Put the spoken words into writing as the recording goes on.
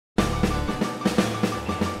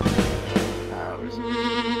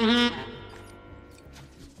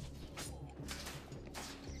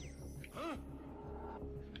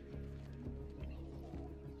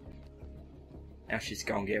Now she's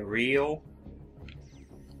gonna get real.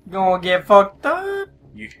 Gonna get fucked up.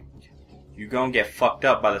 You gonna get fucked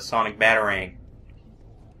up by the sonic batarang.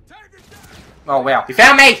 Oh wow. You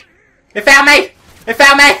found me! It found me! It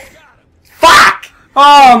found me! Fuck!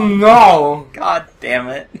 Oh no! God damn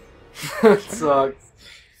it. That sucks.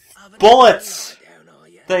 Bullets!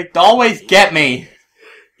 They always get me.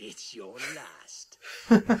 It's your last.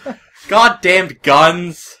 Goddamned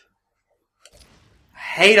guns. I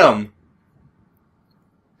hate them.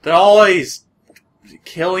 They're always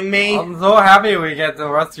killing me. I'm so happy we get the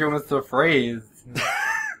rescue Mr. Freeze.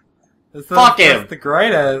 Fuck him. The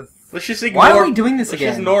greatest. Let's just ignore. Why are we doing this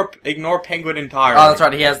again? Let's just ignore Penguin entirely. Oh, that's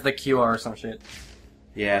right. He has the cure or some shit.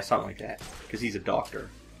 Yeah, something like that. Because he's a doctor,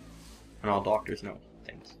 and all doctors know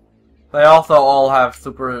things. They also all have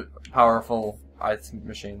super powerful ice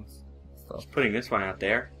machines. So. Just putting this one out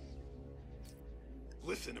there.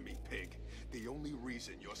 Listen to me, pig. The only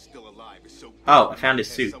reason you're still alive is so. Oh, I found his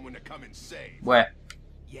suit. Someone to come and save. Where?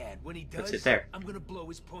 Yeah, and when he does, Let's sit there. I'm gonna blow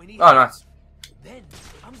his pointy. Oh, nice. Then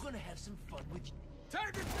I'm gonna have some fun with you.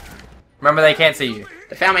 Remember, they can't see you.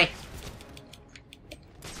 They found me.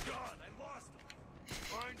 God, I lost him.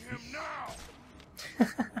 Find him now.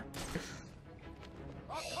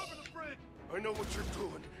 I'll cover the bridge. I know what you're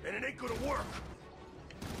doing, and it ain't gonna work.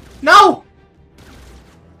 No!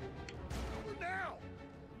 Now.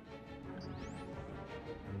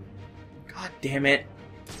 God damn it.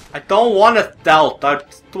 I don't want to stealth. I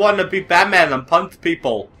just want to be Batman and punch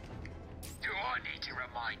people. Do I need to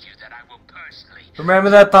remind you that I will personally? Remember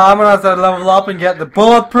that time when I said level up and get the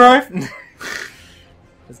bulletproof?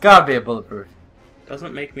 It's gotta be a bulletproof.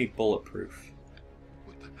 Doesn't make me bulletproof.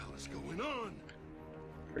 What the hell is going on?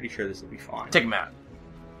 Pretty sure this will be fine. Take him out.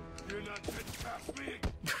 You're not getting past me.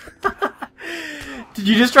 Did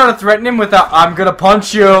you just try to threaten him with a "I'm gonna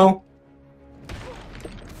punch you"?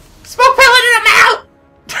 Smoke pellet in the mouth!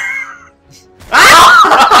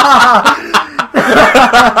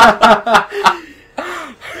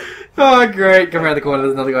 Oh great! Come around the corner.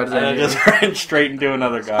 There's another guy. And I just ran straight into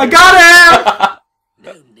another guy. I got him!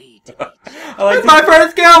 No need to be. I like That's my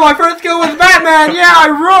first kill! My first kill was Batman! Yeah, I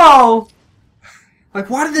roll! Like,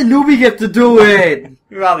 why did the newbie get to do it?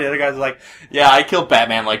 Meanwhile, the other guy's like, yeah, I killed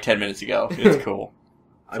Batman like 10 minutes ago. It's cool.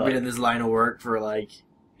 I've been in this line of work for, like,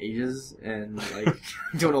 ages, and, like,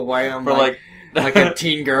 I don't know why I'm, For like a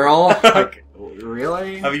teen girl. Like,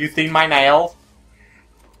 really? Have you seen my nails?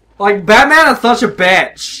 Like, Batman is such a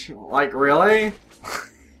bitch. Like, really?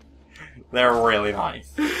 They're really nice.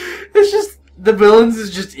 It's just, the villains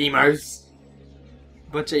is just emos.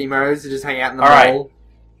 Bunch of emos who just hang out in the Alright. mall.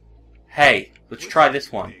 Hey, let's try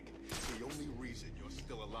this one. Pig, the only reason you're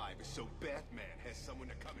still alive is so Batman has someone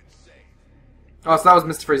to come and save. Oh, so that was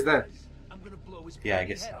Mr. Freeze there. I'm gonna blow his Yeah, I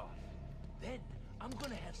pointy guess head so. off. Then I'm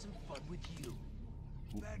gonna have some fun with you.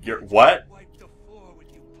 You're what? Wipe the floor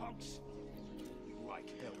with you punks. You like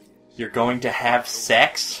hell. You're going to have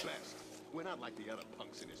sex? Best. We're not like the other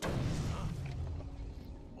punks in this.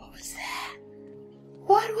 What was that?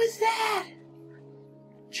 What was that?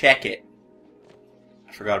 Check it.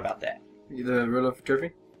 I forgot about that. You the ruler for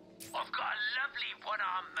trophy? I've got a lovely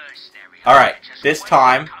one-armed mercenary. Alright, Just this wait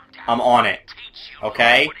time, till I come down. I'm on it. Teach you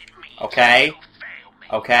Okay? what it means Okay? to fail me.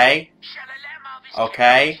 Okay? Shalalama of his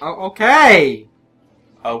Okay? Oh, okay!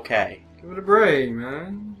 Okay. Give it a break,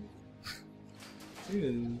 man.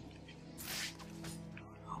 Dude.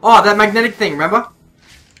 Oh, that magnetic thing, remember?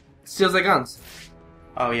 Steals their guns.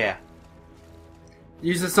 Oh, yeah.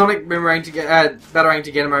 Use the sonic boomerang to get, batarang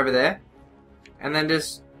to get him over there. And then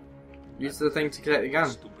just use the thing to collect the gun.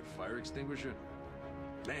 Stupid fire extinguisher.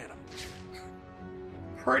 Man,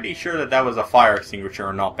 Pretty sure that was a fire extinguisher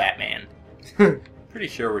and not Batman. Pretty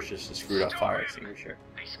sure it was just a screwed up fire extinguisher.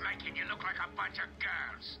 He's making you look like a bunch of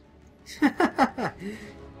girls.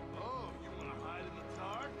 oh, you wanna hide in the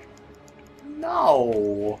dark?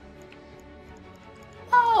 No.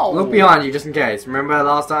 No. Look behind you just in case. Remember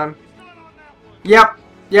last time? Yep.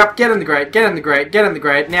 Yep, get in the grate, get in the grate, get in the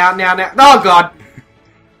grate. Now. Oh god!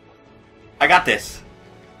 I got this.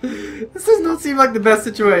 This does not seem like the best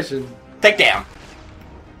situation. Take down.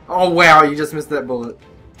 Oh wow, you just missed that bullet.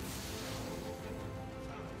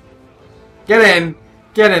 Get in!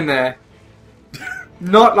 Get in there.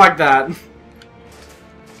 Not like that.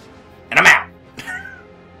 And I'm out.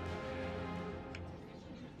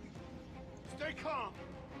 Stay calm.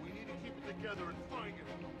 We need to keep it together and find him.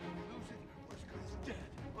 Lose it, or as good as dead.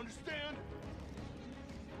 Understand?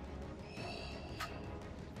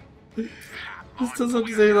 This doesn't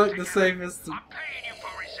seem like the safest. I'm paying you for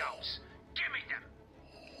results. Give me them.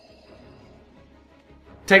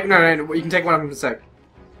 No, you can take one of them in a sec.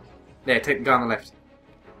 Yeah, take the guy on the left.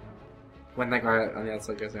 When that guy on the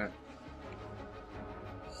outside goes out.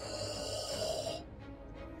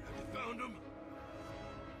 Found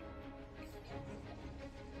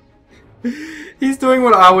him. He's doing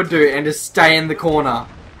what I would do and just stay in the corner.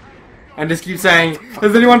 And just keep saying,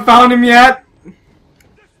 has anyone found him yet? This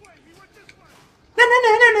way. He went this way.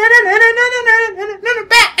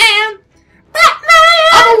 Batman! Batman!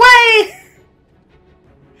 I'm away!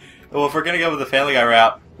 Well, if we're gonna go with the Family Guy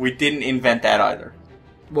route, we didn't invent that either.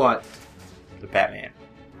 What? The Batman.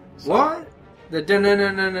 What? The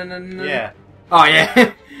dun-dun-dun-dun-dun-dun. Yeah. Oh yeah.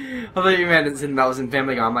 I thought you meant that was in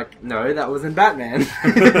Family Guy. I'm like, no, that was in Batman.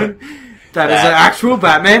 That is an actual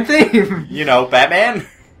Batman theme. You know, Batman?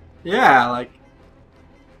 Yeah, like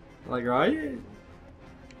right?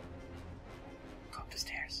 Go up the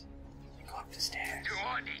stairs. Go up the stairs. Do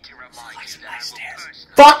I need to remind you that Nice I'm a stairs.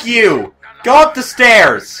 personal- Fuck you! Go up the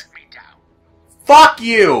stairs! Let me down. Fuck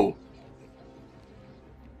you!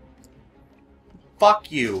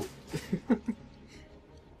 Fuck you.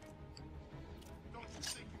 Don't you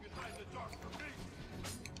think you can hide in the dark from me?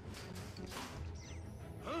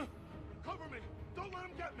 Huh? Cover me. Don't let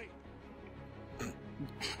him get me.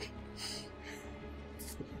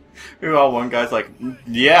 Meanwhile, one guy's like,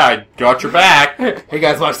 yeah, I got your back. Hey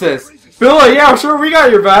guys, watch this. Billy, yeah, sure, we got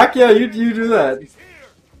your back. Yeah, you do that. He's here.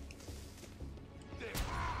 There.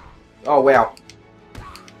 Oh wow.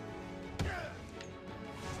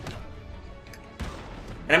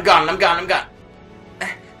 And I'm gone.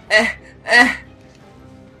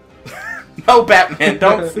 No, Batman,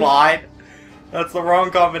 don't slide. That's the wrong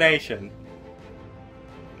combination.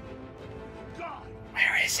 God.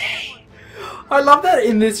 Where is he? I love that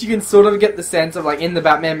in this you can sort of get the sense of, like, in the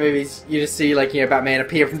Batman movies, you just see, like, you know, Batman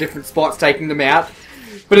appear from different spots taking them out.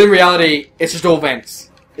 But in reality, it's just all vents.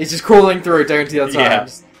 It's just crawling through down to the other side. Yeah.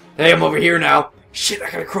 Just, hey, I'm over here now. Shit, I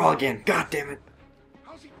gotta crawl again. God damn it.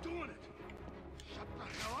 How's he doing it? Shut the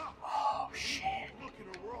hell up. Oh, shit. Look at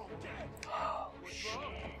her, we're all dead. Oh, What's wrong?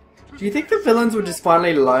 Do you think the villains would just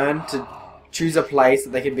finally learn to choose a place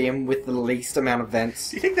that they could be in with the least amount of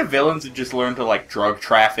vents? Do you think the villains would just learn to, like, drug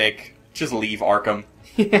traffic? Just leave Arkham.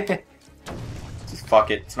 Just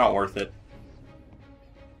fuck it. It's not worth it.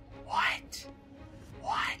 What?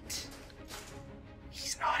 What?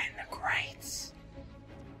 He's not in the crates.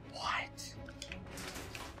 What?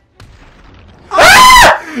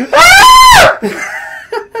 Ah! Ah!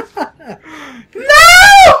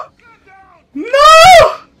 No! No!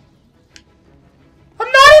 I'm not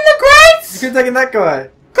in the crates! You could have taken that guy.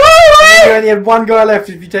 Go away! You only had one guy left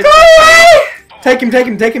if you take Go away! Take him now,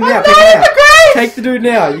 I'm take him not now. in the crates! Take the dude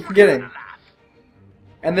now, you can get him.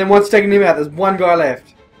 And then once taking him out, there's one guy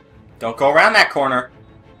left. Don't go around that corner.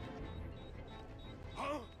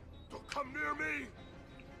 Huh? Don't come near me.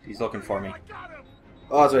 He's looking for me. I got him.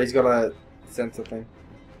 Oh, so he's got a sensor thing.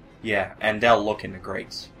 Yeah, and they'll look in the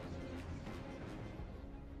crates.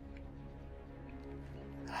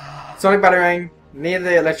 Sonic Batarang, near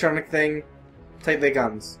the electronic thing, take their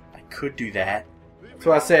guns. I could do that. That's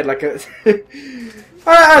what I said, like a...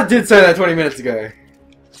 I did say that 20 minutes ago.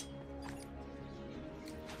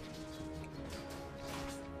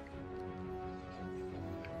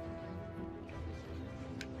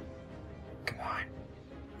 Come on.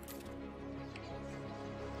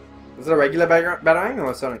 Is it a regular Batarang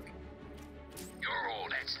or a Sonic? You're all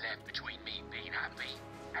that's left between me being happy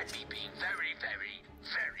and me being very, very,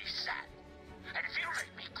 very sad. And if you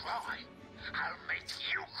make me cry, I'll make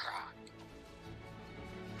you cry.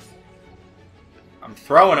 I'm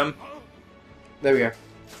throwing him. There we go.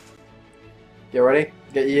 You ready?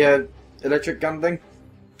 Get your electric gun thing.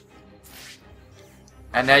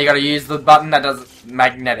 And now you gotta use the button that does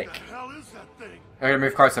magnetic. What the hell is that thing? Okay,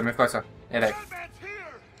 move closer, move closer. Yeah, there. Batman's here.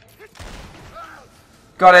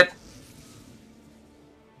 Got it.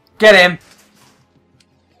 Get him.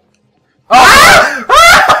 Oh!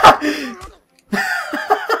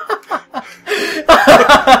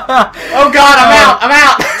 Oh god, I'm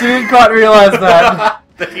out! Didn't quite realize that.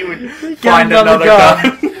 That he would Get find another another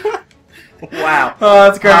gun. Wow. Oh,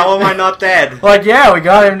 that's great. How am I not dead? Like, yeah, we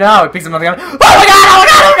got him now. He picks up another gun. Oh my god, oh my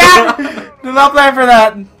god, oh my god! Did not plan for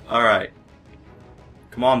that. Alright.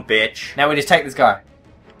 Come on, bitch. Now we just take this guy.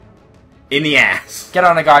 In the ass. Get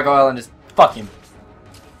on a gargoyle and just fuck him.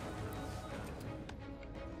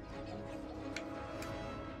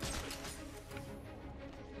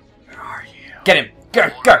 Where are you? Get him. Go,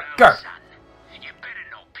 go, go. Son, you better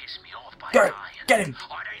not piss me off by Go, lying. get him.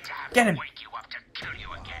 I'd hate to have Get to him. wake you up to kill you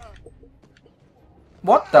again.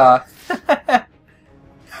 What the? What's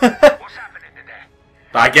happening in there?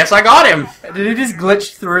 I guess I got him. Did he just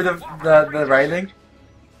glitch through the railing?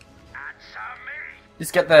 Answer me.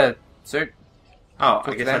 Just get the suit. Oh, I Talk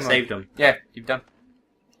to guess I them, or- saved him. Yeah, you've done.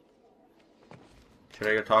 Should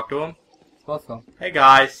I go talk to him? Awesome. Hey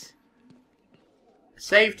guys. I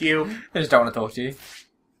saved you. I just don't want to talk to you.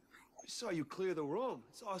 I saw you clear the room.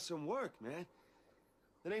 It's awesome work, man.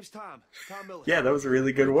 The name's Tom. Tom Miller. Yeah, that was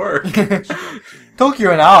really good work. Took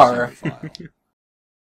you an hour. File.